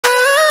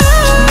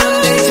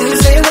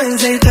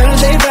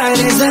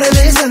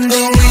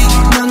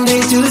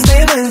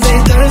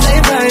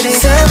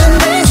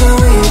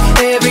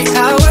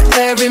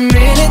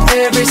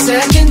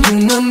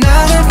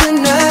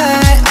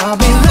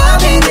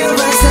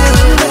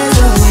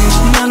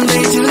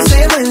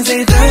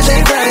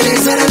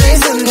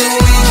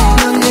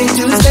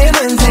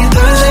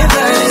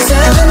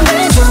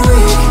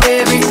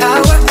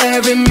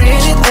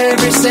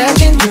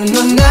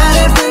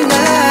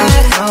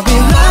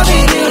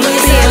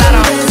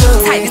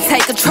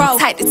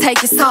like to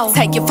take your soul.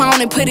 Take your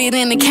phone and put it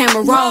in the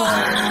camera roll.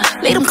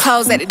 Leave them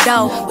clothes at the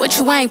door. What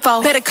you ain't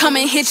for? Better come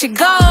and hit your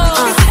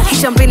goal. He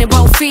jumping in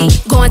both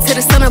feet. Going to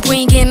the sun up, we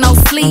ain't getting no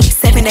sleep.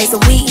 7 days a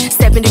week,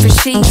 7 different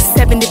sheets,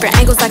 7 different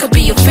angles, I could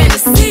be your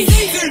fantasy.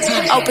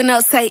 Open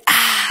up, say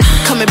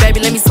ah. Come here, baby,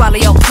 let me swallow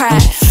your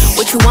pride.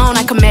 What you want,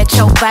 I can match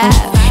your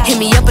vibe. Hit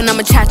me up and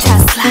I'ma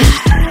cha-cha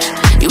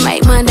slide. You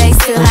make Mondays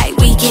feel like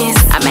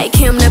weekends. I make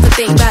him never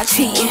think about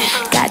cheating.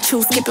 Got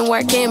you skipping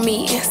work and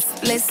meetings.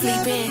 Let's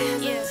sleep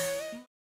in.